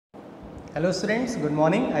Hello students, good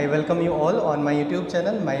morning. I welcome you all on my YouTube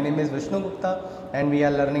channel. My name is Vishnu Gupta and we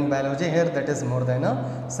are learning biology here, that is more than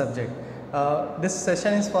a subject. This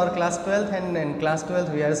session is for class 12th and in class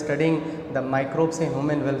 12th we are studying the microbes in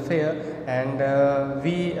human welfare and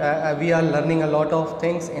we are learning a lot of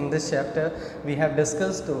things in this chapter. We have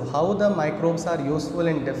discussed how the microbes are useful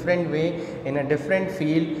in different way in a different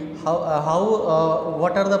field,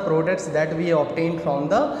 what are the products that we obtain from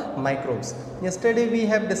the microbes. Yesterday we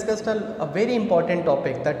have discussed a very important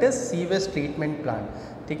topic, that is sewage treatment plant.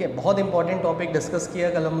 ठीक है, बहुत important topic discuss किया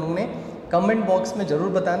कल हम लोगों ने. Comment box में ज़रूर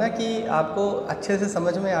बताना कि आपको अच्छे से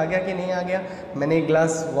समझ में आ गया कि नहीं आ गया. मैंने एक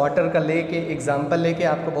ग्लास वाटर का लेके एग्जांपल लेके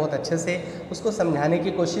आपको बहुत अच्छे से उसको समझाने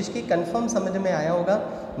की कोशिश की. कंफर्म समझ में आया होगा.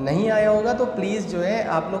 नहीं आया होगा तो प्लीज़ जो है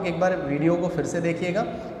आप लोग एक बार वीडियो को फिर से देखिएगा,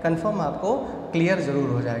 कंफर्म आपको क्लियर ज़रूर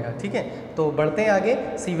हो जाएगा. ठीक है, तो बढ़ते हैं आगे.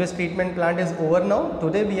 Sewage treatment plant is over now.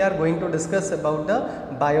 Today we are going to discuss about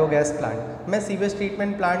the biogas plant. मैं सीवेज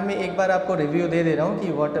ट्रीटमेंट प्लांट में एक बार आपको रिव्यू दे रहा हूँ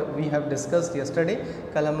कि what we have discussed yesterday.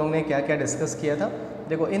 कल हम लोग ने क्या क्या डिस्कस किया था.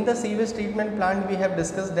 देखो, in the sewage treatment plant we have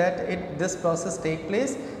discuss that this process take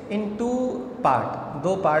place in two part.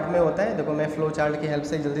 दो पार्ट में होता है. देखो, मैं फ्लो चार्ट की हेल्प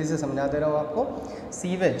से जल्दी से समझा दे रहा हूँ आपको.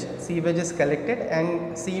 Sewage is collected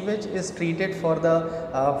and sewage is treated for the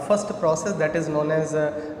first process that is known as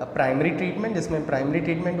primary treatment, जिसमें प्राइमरी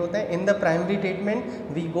ट्रीटमेंट होता है. In the primary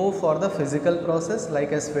treatment we go for the physical process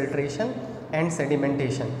like as filtration and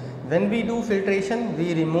sedimentation. When we do filtration, we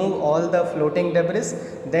remove all the floating debris,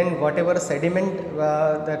 then whatever sediment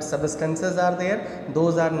that substances are there,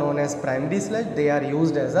 those are known as primary sludge. They are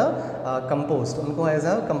used as a compost. उनको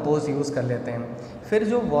as a compost use कर लेते हैं. फिर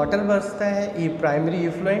जो water बचता है primary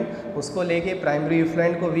effluent, उसको लेके प्राइमरी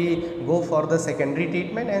इफ्लुएंट को we go for the secondary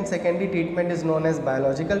treatment and secondary treatment is known as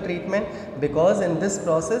biological treatment because in this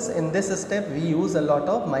process in this step we use a lot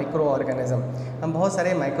of micro organism. हम बहुत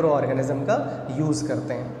सारे micro organism का use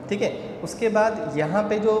करते हैं. ठीक है, उसके बाद यहाँ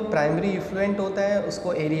पे जो प्राइमरी इफ्लुएंट होता है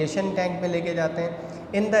उसको एरिएशन टैंक में लेके जाते हैं.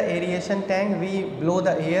 In the aeration tank we blow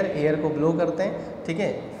the air को ब्लो करते हैं. ठीक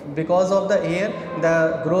है, because of the air the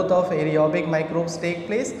growth of aerobic microbes take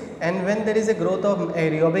place, and when there is a growth of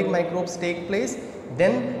aerobic microbes take place,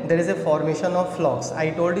 then there is a formation of flocs. I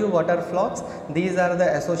told you what are flocs. These are the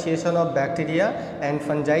association of bacteria and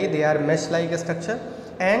fungi. They are mesh like structure,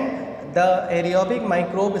 and the aerobic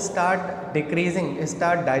microbe start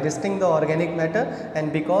digesting the organic matter,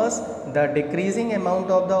 and because the decreasing amount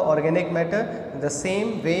of the organic matter, the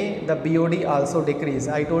same way the BOD also decrease.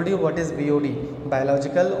 I told you what is BOD,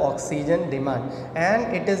 biological oxygen demand,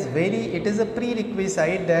 and it is a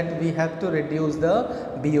prerequisite that we have to reduce the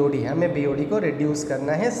BOD. हमें BOD को reduce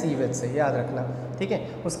करना है sewage से, याद रखना. ठीक है,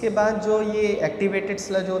 उसके बाद जो ये एक्टिवेटेड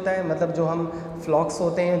स्लज होता है, मतलब जो हम फ्लॉक्स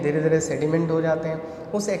होते हैं धीरे धीरे सेडिमेंट हो जाते हैं,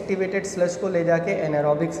 उस एक्टिवेटेड स्लज को ले जाके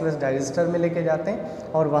एनारोबिक स्लज डाइजेस्टर में लेके जाते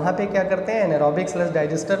हैं, और वहाँ पे क्या करते हैं, एनारोबिक स्लज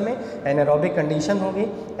डाइजेस्टर में एनारोबिक कंडीशन होगी,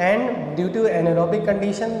 and due to anaerobic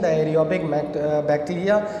condition the aerobic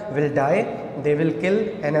bacteria will die. They will kill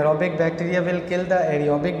anaerobic bacteria will kill the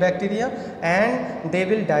aerobic bacteria and they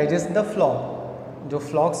will digest the flock. जो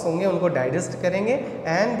फ्लॉक्स होंगे उनको digest करेंगे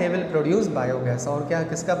and they will produce biogas. और क्या,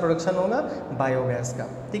 किसका production होगा, biogas का.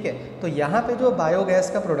 ठीक है, तो यहाँ पे जो बायोगैस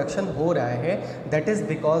का प्रोडक्शन हो रहा है that is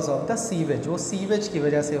because of the sewage. वो सीवेज की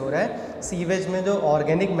वजह से हो रहा है. सीवेज में जो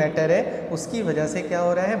ऑर्गेनिक मैटर है उसकी वजह से क्या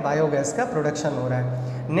हो रहा है, बायोगैस का प्रोडक्शन हो रहा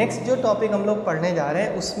है. नेक्स्ट जो टॉपिक हम लोग पढ़ने जा रहे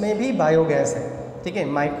हैं उसमें भी बायोगैस है. ठीक है,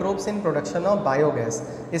 microbes in production of biogas.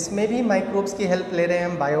 इसमें भी माइक्रोब्स की हेल्प ले रहे हैं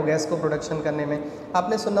हम बायोगैस को प्रोडक्शन करने में.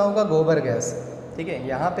 आपने सुना होगा गोबर गैस. ठीक है,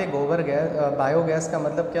 यहाँ पे गोबर गैस, बायोगैस का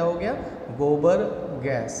मतलब क्या हो गया, गोबर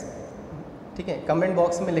गैस. ठीक है, कमेंट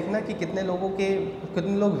बॉक्स में लिखना कि कितने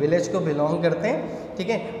लोग विलेज को बिलोंग करते हैं. ठीक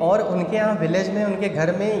है, और उनके यहाँ विलेज में उनके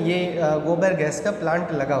घर में ये गोबर गैस का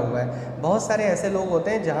प्लांट लगा हुआ है. बहुत सारे ऐसे लोग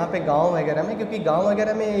होते हैं जहाँ पे गांव वगैरह में, क्योंकि गांव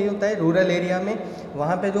वगैरह में यही होता है, रूरल एरिया में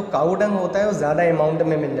वहाँ पे जो काऊ डंग होता है वो ज़्यादा अमाउंट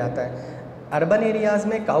में मिल जाता है. अर्बन एरियाज़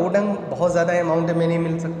में काऊ डंग बहुत ज़्यादा अमाउंट में नहीं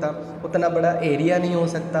मिल सकता, उतना बड़ा एरिया नहीं हो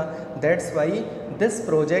सकता. That's why this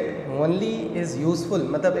project only is useful,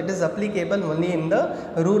 मतलब it is applicable only in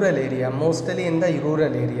the rural area, mostly in the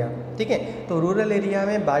rural area. ठीक है, तो रूरल एरिया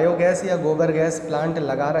में बायोगैस या गोबर गैस प्लांट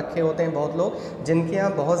लगा रखे होते हैं बहुत लोग, जिनके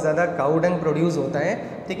यहाँ बहुत ज़्यादा काऊ डंग प्रोड्यूस होता है.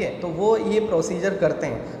 ठीक है, तो वो ये प्रोसीजर करते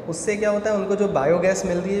हैं. उससे क्या होता है, उनको जो बायोगैस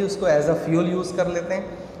मिल रही है उसको एज अ फ्यूल यूज़ कर लेते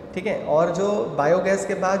हैं. ठीक है, और जो बायोगैस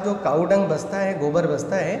के बाद जो काऊ डंग बचता है, गोबर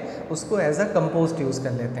बचता है, उसको एज अ कंपोस्ट यूज़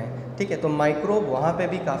कर लेते हैं. ठीक है, तो माइक्रोब वहाँ पे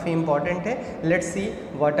भी काफ़ी इंपॉर्टेंट है. Let's see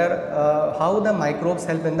what are how the microbes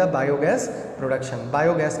help in the biogas production.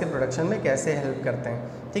 Biogas के प्रोडक्शन में कैसे हेल्प करते हैं.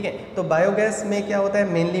 ठीक है, तो बायोगैस में क्या होता है,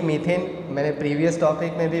 मेनली मीथेन मैंने प्रीवियस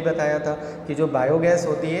टॉपिक में भी बताया था कि जो बायोगैस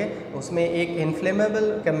होती है उसमें एक इन्फ्लेमेबल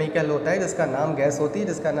केमिकल होता है जिसका नाम गैस होती है,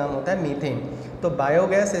 जिसका नाम होता है मीथेन। तो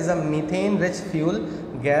biogas is a methane rich fuel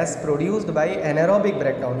gas produced by anaerobic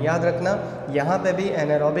breakdown. याद रखना यहाँ पे भी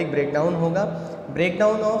एनारोबिक ब्रेकडाउन होगा,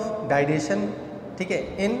 ब्रेकडाउन ऑफ डाइजेशन, ठीक है,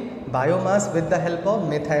 इन biomass with the help of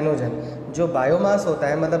methanogen. जो बायोमास होता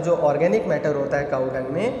है मतलब जो ऑर्गेनिक मैटर होता है काऊ डंग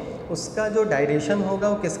में, उसका जो डाइजेशन होगा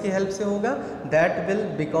वो किसकी हेल्प से होगा? That will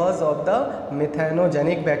because of the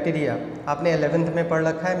methanogenic bacteria. आपने 11th में पढ़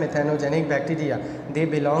रखा है methanogenic bacteria, they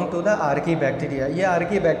belong to the Archie bacteria, ये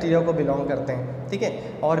आर्की बैक्टीरिया को बिलोंग करते हैं, ठीक है।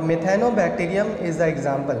 और मिथेनोबैक्टीरियम इज़ द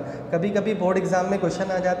एग्जाम्पल। कभी कभी बोर्ड एग्जाम में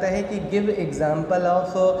क्वेश्चन आ जाता है कि give example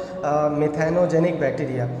of methanogenic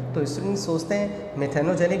bacteria, तो स्टूडेंट सोचते हैं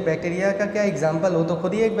मिथेनोजेनिक बैक्टीरिया का क्या एग्जाम्पल हो, तो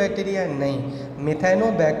खुद ही एक बैक्टीरिया है। नहीं,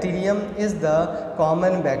 Methanobacterium is the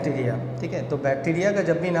common bacteria, ठीक है। तो बैक्टीरिया का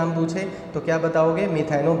जब भी नाम पूछे तो क्या बताओगे?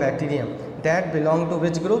 Methanobacterium. That belong to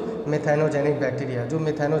which group? Methanogenic bacteria, जो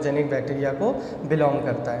मिथेनोजेनिक बैक्टीरिया को बिलोंग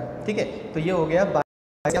करता है, ठीक है। तो ये हो गया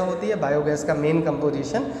क्या होती है बायोगैस का मेन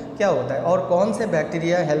कंपोजिशन क्या होता है, और कौन से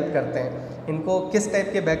बैक्टीरिया हेल्प करते हैं इनको, किस टाइप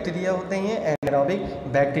के बैक्टीरिया होते हैं? ये एनारोबिक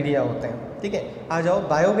बैक्टीरिया होते हैं, ठीक है। आ जाओ,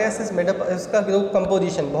 बायोगैस इज मेड अप, इसका जो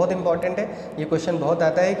कंपोजिशन बहुत इंपॉर्टेंट है, ये क्वेश्चन बहुत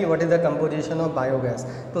आता है कि what is the composition of biogas.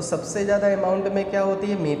 तो सबसे ज़्यादा अमाउंट में क्या होती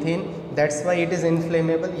है? Methane, that's why it is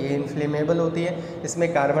inflammable, ये इनफ्लेमेबल होती है।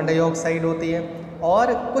 इसमें कार्बन डाइऑक्साइड होती है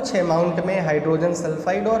और कुछ अमाउंट में हाइड्रोजन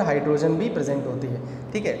सल्फाइड और हाइड्रोजन भी प्रेजेंट होती है,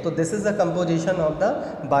 ठीक है। तो this is the composition of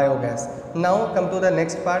the biogas. Now come to the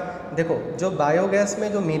next part. देखो, जो बायोगैस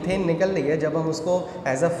में जो मीथेन निकल रही है, जब हम उसको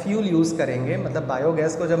एज अ फ्यूल यूज़ करेंगे, मतलब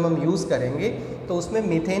बायोगैस को जब हम यूज़ करेंगे तो उसमें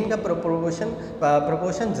मीथेन का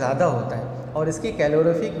प्रोपोर्शन ज़्यादा होता है और इसकी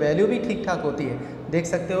कैलोरीफिक वैल्यू भी ठीक ठाक होती है। देख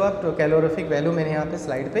सकते हो आप, तो कैलोरीफिक वैल्यू मैंने यहाँ पे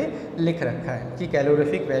स्लाइड पे लिख रखा है कि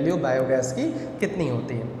कैलोरीफिक वैल्यू बायोगैस की कितनी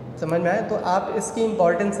होती है। समझ में आया? तो आप इसकी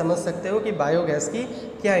इंपॉर्टेंस समझ सकते हो कि बायोगैस की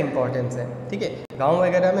क्या इंपॉर्टेंस है, ठीक है। गांव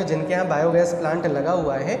वगैरह में जिनके यहाँ बायोगैस प्लांट लगा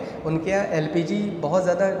हुआ है उनके यहाँ एलपीजी बहुत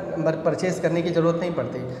ज़्यादा परचेज़ करने की ज़रूरत नहीं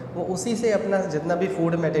पड़ती, वो उसी से अपना जितना भी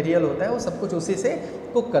फूड मटेरियल होता है वो सब कुछ उसी से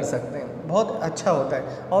कुक कर सकते हैं, बहुत अच्छा होता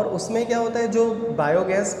है। और उसमें क्या होता है, जो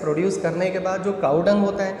बायोगैस प्रोड्यूस करने के बाद जो काऊ डंग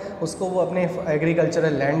होता है उसको वो अपने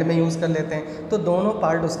एग्रीकल्चरल लैंड में यूज़ कर लेते हैं, तो दोनों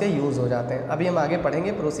पार्ट उसके यूज़ हो जाते हैं। अभी हम आगे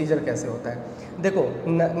पढ़ेंगे प्रोसीजर कैसे होता है। देखो,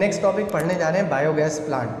 नेक्स्ट टॉपिक पढ़ने जा रहे हैं बायोगैस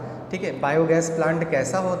प्लांट, ठीक है। बायोगैस प्लांट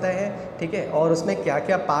कैसा होता है, ठीक है, और उसमें क्या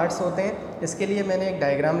क्या पार्ट्स होते हैं, इसके लिए मैंने एक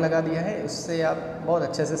डायग्राम लगा दिया है, उससे आप बहुत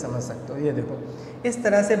अच्छे से समझ सकते हो। ये देखो, इस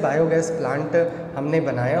तरह से बायोगैस प्लांट हमने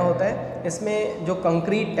बनाया होता है। इसमें जो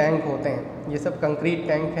कंक्रीट टैंक होते हैं, ये सब कंक्रीट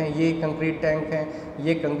टैंक हैं, ये कंक्रीट टैंक है,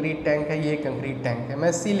 ये कंक्रीट टैंक है, ये कंक्रीट टैंक है।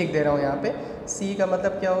 मैं सी लिख दे रहा हूँ यहाँ पे, सी का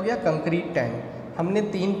मतलब क्या हो गया? Concrete tank. हमने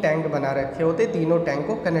 3 टैंक बना रखे होते हैं, तीनों टैंक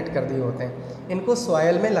को कनेक्ट कर दिए होते हैं। इनको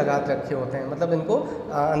सॉयल में लगा रखे होते हैं, मतलब इनको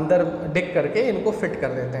अंदर डिग करके इनको फिट कर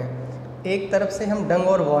देते हैं। एक तरफ से हम डंग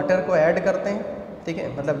और वाटर को ऐड करते हैं, ठीक है,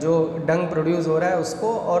 मतलब जो डंग प्रोड्यूस हो रहा है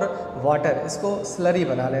उसको और वाटर, इसको स्लरी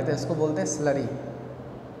बना लेते हैं, इसको बोलते हैं स्लरी,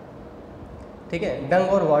 ठीक है। डंग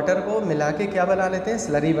और वाटर को मिला के क्या बना लेते हैं?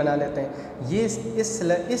 स्लरी बना लेते हैं। ये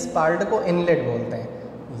इस पार्ट को इनलेट बोलते हैं।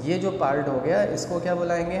 ये जो पार्ट हो गया इसको क्या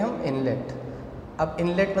बुलाएंगे हम? इनलेट। अब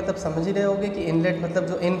इनलेट मतलब समझ ही रहे होगे कि इनलेट मतलब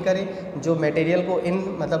जो इन करे, जो मटेरियल को इन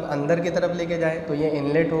मतलब अंदर की तरफ लेके जाए, तो ये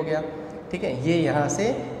इनलेट हो गया, ठीक है। ये यहाँ से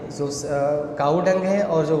जो काऊ डंग है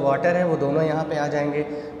और जो वाटर है वो दोनों यहाँ पे आ जाएंगे,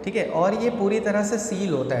 ठीक है। और ये पूरी तरह से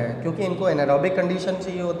सील होता है क्योंकि इनको एनारोबिक कंडीशन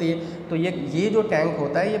चाहिए होती है, तो ये जो टैंक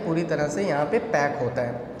होता है ये पूरी तरह से यहाँ पे पैक होता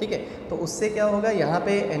है, ठीक है। तो उससे क्या होगा, यहाँ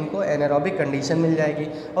पे इनको एनारोबिक कंडीशन मिल जाएगी।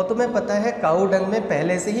 और तुम्हें पता है काऊ डंग में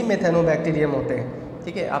पहले से ही मिथेनोबैक्टीरियम होते हैं,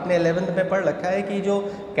 ठीक है। आपने 11th में पढ़ रखा है कि जो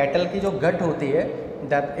कैटल की जो गट होती है,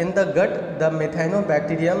 that in the got the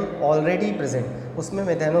Methanobacterium already present, उसमें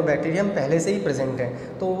मिथेनोबैक्टीरियम पहले से ही प्रेजेंट है,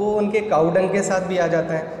 तो वो उनके काऊ डंग के साथ भी आ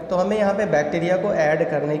जाता है। तो हमें यहाँ पे बैक्टीरिया को ऐड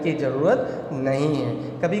करने की ज़रूरत नहीं है।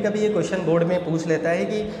 कभी कभी ये क्वेश्चन बोर्ड में पूछ लेता है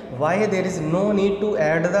कि Y there is no need to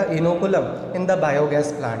add the inoculum in the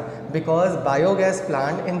biogas plant, because biogas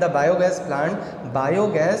plant, in the biogas plant,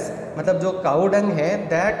 biogas मतलब जो काऊ डंग है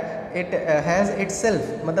दैट इट हैज़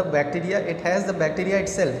इटसेल्फ, मतलब bacteria, it has the bacteria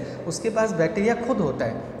itself, उसके पास bacteria खुद होता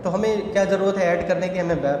है। तो हमें क्या ज़रूरत है ऐड करने की?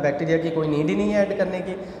 हमें बैक्टीरिया की कोई नीड ही नहीं है ऐड करने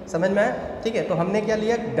की। समझ में आया? ठीक है। तो हमने क्या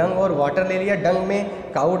लिया? डंग और वाटर ले लिया। डंग में,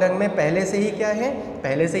 काऊ डंग में पहले से ही क्या है?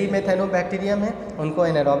 पहले से ही मिथेनोबैक्टीरियम है, उनको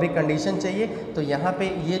एनारोबिक कंडीशन चाहिए। तो यहाँ पे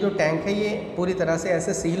ये जो टैंक है ये पूरी तरह से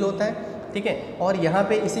ऐसे सील होता है, ठीक है। और यहाँ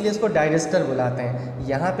पे इसीलिए इसको डाइजेस्टर बुलाते हैं।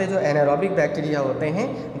 यहाँ पे जो एनारोबिक बैक्टीरिया होते हैं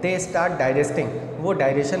दे स्टार्ट डाइजेस्टिंग, वो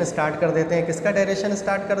डाइजेशन स्टार्ट कर देते हैं। किसका डाइजेशन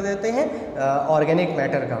स्टार्ट कर देते हैं? ऑर्गेनिक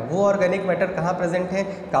मैटर का। वो ऑर्गेनिक मैटर कहाँ प्रेजेंट है?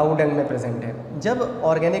 काऊ डंग में प्रेजेंट है। जब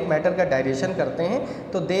ऑर्गेनिक मैटर का डाइजेशन करते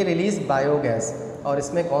हैं तो दे रिलीज बायोगैस, और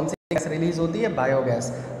इसमें कौन सी गैस रिलीज होती है?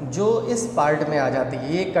 बायोगैस, जो इस पार्ट में आ जाती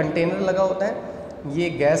है। ये कंटेनर लगा होता है, ये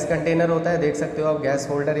गैस कंटेनर होता है, देख सकते हो आप, गैस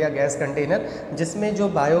होल्डर या गैस कंटेनर, जिसमें जो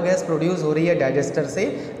बायोगैस प्रोड्यूस हो रही है डाइजेस्टर से,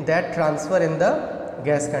 that transfer in the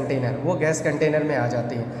gas container, वो गैस कंटेनर में आ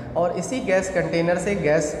जाती है। और इसी गैस कंटेनर से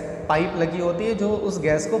गैस पाइप लगी होती है जो उस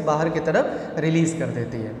गैस को बाहर की तरफ रिलीज़ कर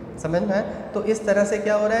देती है। समझ में आया? तो इस तरह से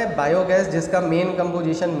क्या हो रहा है, बायोगैस जिसका मेन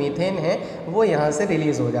कंपोजिशन मीथेन है वो यहाँ से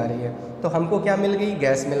रिलीज़ हो जा रही है। तो हमको क्या मिल गई?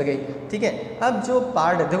 गैस मिल गई। ठीक है। अब जो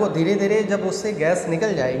पार्ट देखो, धीरे धीरे जब उससे गैस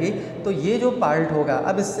निकल जाएगी तो ये जो पार्ट होगा,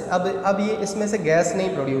 अब ये इसमें से गैस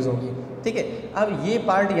नहीं प्रोड्यूस होगी। ठीक है। अब ये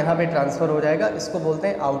पार्ट यहाँ पे ट्रांसफ़र हो जाएगा, इसको बोलते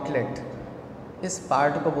हैं आउटलेट। इस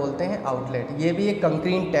पार्ट को बोलते हैं आउटलेट। ये भी एक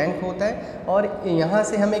कंक्रीट टैंक होता है, और यहाँ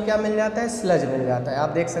से हमें क्या मिल जाता है? स्लज मिल जाता है। आप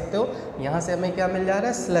देख सकते हो यहाँ से हमें क्या मिल जा रहा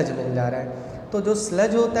है? स्लज मिल जा रहा है। तो जो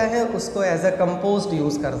स्लज होता है उसको एज अ कंपोस्ट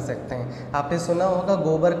यूज़ कर सकते हैं। आपने सुना होगा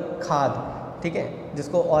गोबर खाद, ठीक है,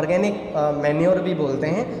 जिसको ऑर्गेनिक मैन्योर भी बोलते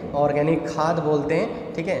हैं, ऑर्गेनिक खाद बोलते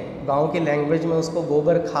हैं। ठीक है। गांव की लैंग्वेज में उसको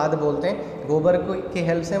गोबर खाद बोलते हैं। गोबर की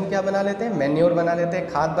हेल्प से हम क्या बना लेते हैं? मैन्योर बना लेते हैं,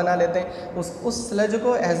 खाद बना लेते हैं। उस स्लज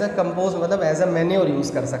को एज अ कंपोस्ट, मतलब एज अ मैन्योर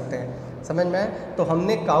यूज़ कर सकते हैं। समझ में आए? तो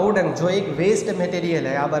हमने काऊ डंग, जो एक वेस्ट मटेरियल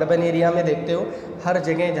है, आप अर्बन एरिया में देखते हो हर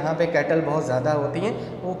जगह जहाँ पे कैटल बहुत ज़्यादा होती हैं,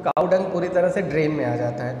 वो काऊ डंग पूरी तरह से ड्रेन में आ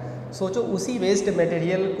जाता है। सोचो, उसी वेस्ट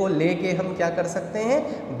मटेरियल को लेके हम क्या कर सकते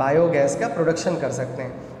हैं? बायोगैस का प्रोडक्शन कर सकते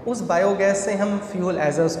हैं। उस बायोगैस से हम फ्यूल,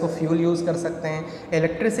 एज अ उसको फ्यूल यूज़ कर सकते हैं,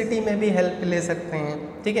 इलेक्ट्रिसिटी में भी हेल्प ले सकते हैं।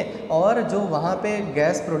 ठीक है। और जो वहाँ पे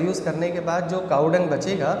गैस प्रोड्यूस करने के बाद जो काऊ डंग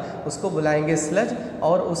बचेगा उसको बुलाएंगे स्लज,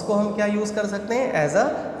 और उसको हम क्या यूज़ कर सकते हैं? एज अ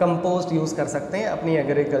कंपोस्ट यूज़ कर सकते हैं अपनी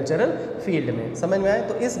एग्रीकल्चरल फील्ड में। समझ में आए?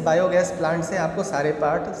 तो इस बायोगैस प्लांट से आपको सारे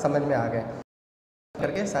पार्ट समझ में आ गए।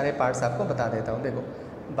 करके सारे पार्ट्स आपको बता देता हूँ। देखो,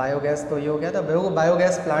 बायोगैस तो ये हो गया था।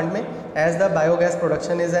 बायोगैस प्लांट में as the biogas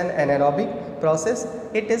production is an anaerobic process,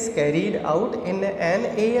 it is carried out in an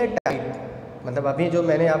air tight, मतलब अभी जो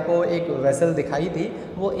मैंने आपको एक वेसल दिखाई थी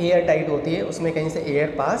वो एयर टाइट होती है, उसमें कहीं से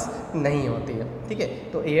एयर पास नहीं होती है। ठीक है।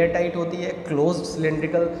 तो एयर टाइट होती है, क्लोज्ड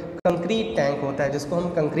सिलेंड्रिकल कंक्रीट टैंक होता है जिसको हम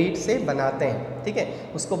कंक्रीट से बनाते हैं। ठीक है।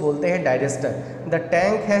 उसको बोलते हैं digester. The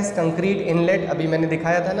tank has concrete inlet, अभी मैंने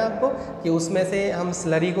दिखाया था ना आपको कि उसमें से हम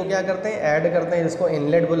स्लरी को क्या करते हैं? ऐड करते हैं, जिसको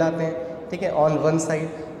इनलेट बुलाते हैं। ठीक है। On one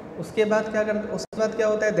side. उसके बाद क्या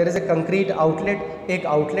होता है? There is a concrete outlet, एक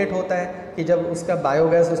आउटलेट होता है कि जब उसका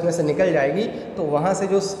बायोगैस उसमें से निकल जाएगी तो वहाँ से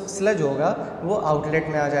जो स्लज होगा वो आउटलेट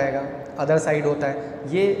में आ जाएगा, अदर साइड होता है।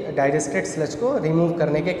 ये डाइजेस्टेड स्लज को रिमूव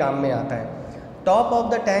करने के काम में आता है। Top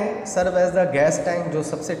of the tank serve as the gas tank, जो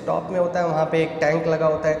सबसे टॉप में होता है वहाँ पे एक टैंक लगा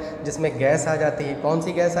होता है जिसमें गैस आ जाती है। कौन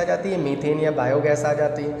सी गैस आ जाती है? मीथेन या बायोगैस आ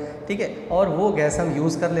जाती है। ठीक है। और वो गैस हम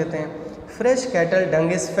यूज़ कर लेते हैं। Fresh cattle dung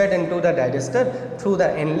is fed into the digester through the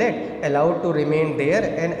inlet, allowed to remain there,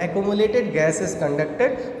 and accumulated gas is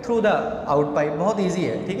conducted through the outpipe। बहुत इजी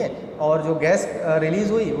है। ठीक है। और जो गैस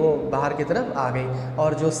रिलीज़ हुई वो बाहर की तरफ आ गई,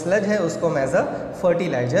 और जो स्लज है उसको हम एज अ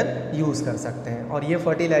फर्टिलाइज़र यूज़ कर सकते हैं। और ये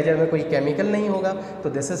फर्टिलाइज़र में कोई केमिकल नहीं होगा, तो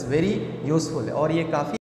दिस इज़ वेरी यूज़फुल, और ये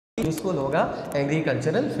काफ़ी यूज़फुल होगा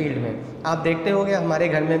एग्रीकल्चरल फील्ड में। आप देखते होंगे हमारे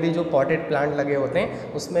घर में भी जो पॉटेड प्लांट लगे होते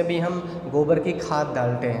हैं उसमें भी हम गोबर की खाद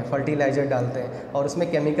डालते हैं, फर्टिलाइज़र डालते हैं, और उसमें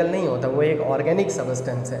केमिकल नहीं होता, वो एक ऑर्गेनिक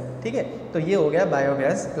सब्सटेंस है। ठीक है। तो ये हो गया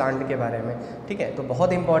बायोगैस प्लांट के बारे में। ठीक है। तो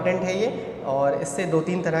बहुत इंपॉर्टेंट है ये, और इससे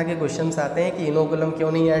 2-3 तरह के क्वेश्चंस आते हैं कि इनोकुलम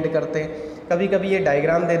क्यों नहीं ऐड करते। कभी कभी ये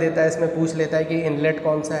डायग्राम दे देता है, इसमें पूछ लेता है कि इनलेट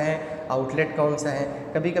कौन सा है, आउटलेट कौन सा है।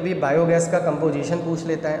 कभी कभी बायोगैस का कंपोजिशन पूछ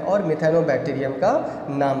लेता है, और मिथेनोबैक्टीरियम का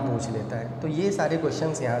नाम पूछ लेता है। तो ये सारे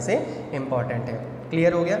क्वेश्चंस यहाँ से इम्पॉर्टेंट है।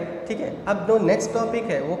 क्लियर हो गया? ठीक है। अब जो नेक्स्ट टॉपिक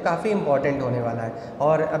है वो काफ़ी इंपॉर्टेंट होने वाला है,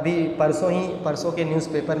 और अभी परसों के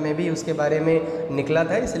न्यूज़पेपर में भी उसके बारे में निकला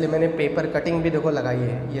था, इसलिए मैंने पेपर कटिंग भी देखो लगाई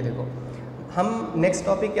है। ये देखो, हम नेक्स्ट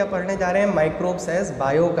टॉपिक क्या पढ़ने जा रहे हैं? Microbes as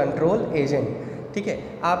bio control agent. ठीक है।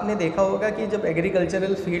 आपने देखा होगा कि जब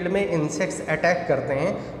एग्रीकल्चरल फील्ड में इंसेक्ट्स अटैक करते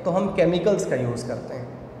हैं तो हम केमिकल्स का यूज़ करते हैं।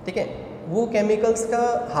 ठीक है। वो केमिकल्स का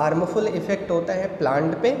हार्मफुल इफ़ेक्ट होता है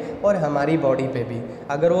प्लांट पे और हमारी बॉडी पे भी।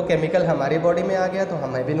 अगर वो केमिकल हमारी बॉडी में आ गया तो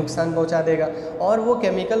हमें भी नुकसान पहुंचा देगा, और वो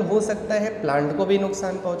केमिकल हो सकता है प्लांट को भी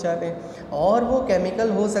नुकसान पहुंचा दे, और वो केमिकल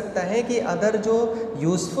हो सकता है कि अदर जो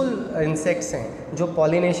यूज़फुल इंसेक्ट्स हैं जो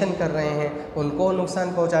पॉलिनेशन कर रहे हैं उनको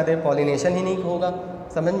नुकसान पहुँचा दे, पॉलिनेशन ही नहीं होगा।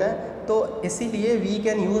 समझ में? तो इसीलिए we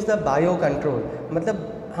can use the bio control,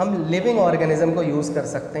 मतलब हम लिविंग ऑर्गेनिज्म को यूज़ कर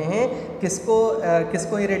सकते हैं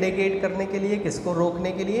किसको इरेडिकेट करने के लिए, किसको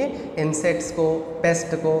रोकने के लिए, इंसेक्ट्स को,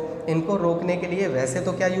 पेस्ट को, इनको रोकने के लिए वैसे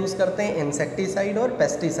तो क्या यूज़ करते हैं, इंसेक्टिसाइड और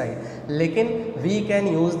पेस्टिसाइड, लेकिन we can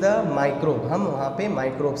use the microbe, हम वहाँ पे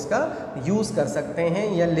माइक्रोब्स का यूज़ कर सकते हैं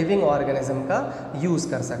या लिविंग ऑर्गेनिज्म का यूज़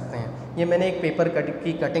कर सकते हैं। ये मैंने एक पेपर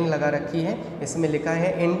की कटिंग लगा रखी है, इसमें लिखा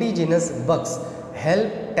है indigenous bugs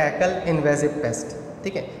help tackle invasive paste.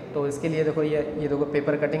 ठीक है, तो इसके लिए देखो ये देखो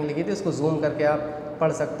पेपर कटिंग लिखी थी, इसको जूम करके आप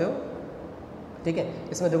पढ़ सकते हो। ठीक है,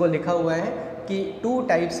 इसमें देखो लिखा हुआ है कि 2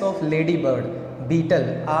 types of lady bird beetle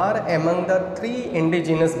are among the 3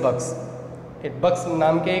 indigenous bugs. Bugs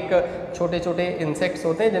नाम के एक छोटे छोटे इंसेक्ट्स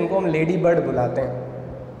होते हैं जिनको हम लेडी बर्ड बुलाते हैं,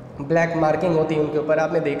 ब्लैक मार्किंग होती है उनके ऊपर,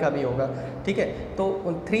 आपने देखा भी होगा। ठीक है, तो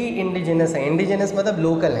 3 इंडिजिनस हैं, इंडिजिनस मतलब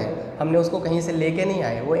लोकल हैं, हमने उसको कहीं से लेके नहीं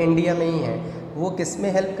आए, वो इंडिया में ही है। वो किस में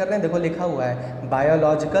हेल्प कर रहे हैं, देखो लिखा हुआ है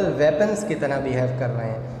बायोलॉजिकल वेपन्स की तरह बिहेव कर रहे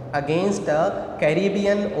हैं against a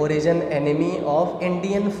Caribbean origin enemy of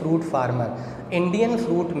Indian fruit farmer. Indian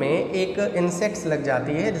fruit में एक इंसेक्ट्स लग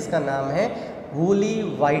जाती है जिसका नाम है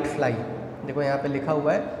वूली वाइट फ्लाई। देखो यहाँ पे लिखा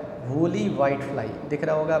हुआ है वूली वाइट फ्लाई, दिख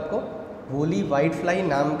रहा होगा आपको। वूली वाइट फ्लाई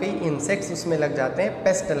नाम के इंसेक्ट्स उसमें लग जाते हैं,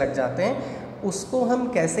 पेस्ट लग जाते हैं। उसको हम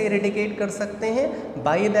कैसे इरेडिकेट कर सकते हैं,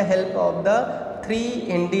 by the help of the 3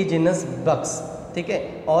 indigenous bugs. ठीक है,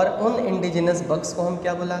 और उन इंडिजिनस बग्स को हम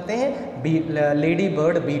क्या बुलाते हैं, लेडी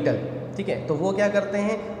बर्ड बीटल। ठीक है, तो वो क्या करते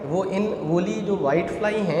हैं, वो इन वूली जो वाइट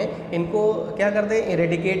फ्लाई हैं इनको क्या करते हैं,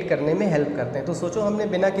 इरेडिकेट करने में हेल्प करते हैं। तो सोचो हमने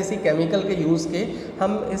बिना किसी केमिकल के यूज़ के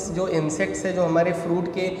हम इस जो इंसेक्ट्स है जो हमारे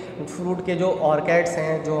फ्रूट के जो ऑर्किड्स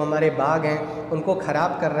हैं, जो हमारे बाग हैं, उनको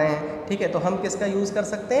ख़राब कर रहे हैं। ठीक है, तो हम किसका यूज़ कर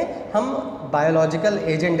सकते हैं, हम बायोलॉजिकल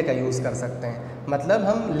एजेंट का यूज़ कर सकते हैं, मतलब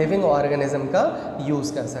हम लिविंग ऑर्गेनिज्म का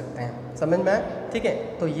यूज़ कर सकते हैं। समझ में आया? ठीक है,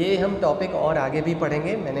 तो ये हम टॉपिक और आगे भी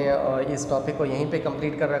पढ़ेंगे, मैंने इस टॉपिक को यहीं पे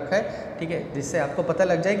कंप्लीट कर रखा है। ठीक है, जिससे आपको पता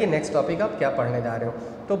लग जाए कि नेक्स्ट टॉपिक आप क्या पढ़ने जा रहे हो।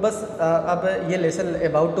 तो बस अब ये लेसन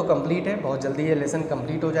अबाउट टू कंप्लीट है, बहुत जल्दी ये लेसन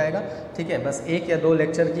कंप्लीट हो जाएगा। ठीक है, बस 1 या 2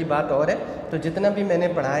 लेक्चर की बात और है, तो जितना भी मैंने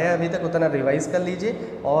पढ़ाया अभी तक उतना रिवाइज़ कर लीजिए,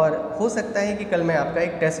 और हो सकता है कि कल मैं आपका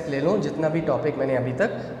एक टेस्ट ले लूँ जितना भी टॉपिक मैंने अभी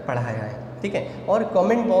तक पढ़ाया है। ठीक है, और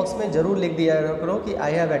कमेंट बॉक्स में ज़रूर लिख दिया करो कि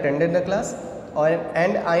I have attended the class और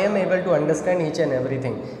and I am able to understand each and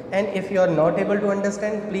everything, and if you are not able to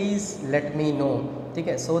understand please let me know. ठीक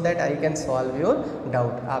है, so that I can solve your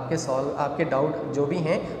doubt. आपके doubt जो भी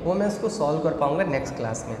हैं वो मैं उसको सॉल्व कर पाऊँगा नेक्स्ट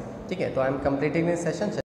क्लास में। ठीक है, तो I am completing this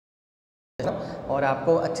session और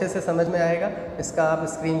आपको अच्छे से समझ में आएगा। इसका आप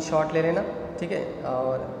स्क्रीनशॉट ले लेना। ठीक है,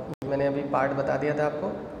 और मैंने अभी पार्ट बता दिया था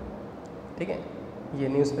आपको। ठीक है, ये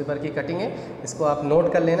न्यूज़पेपर की कटिंग है, इसको आप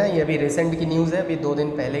नोट कर लेना। ये अभी रिसेंट की न्यूज़ है, अभी 2 दिन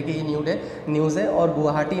पहले की ही न्यूज़ है और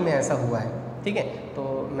गुवाहाटी में ऐसा हुआ है। ठीक है, तो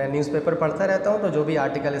मैं न्यूज़पेपर पढ़ता रहता हूँ, तो जो भी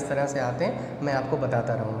आर्टिकल इस तरह से आते हैं मैं आपको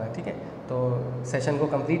बताता रहूँगा। ठीक है, तो सेशन को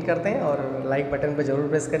कंप्लीट करते हैं और लाइक बटन पर ज़रूर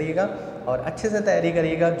प्रेस करिएगा और अच्छे से तैयारी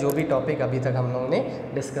करिएगा जो भी टॉपिक अभी तक हम लोगों ने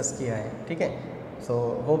डिस्कस किया है। ठीक है, so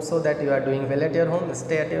hope so that you are doing well at your home,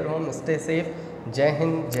 stay at your home, stay safe. जय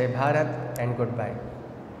हिंद, जय भारत एंड गुड बाय।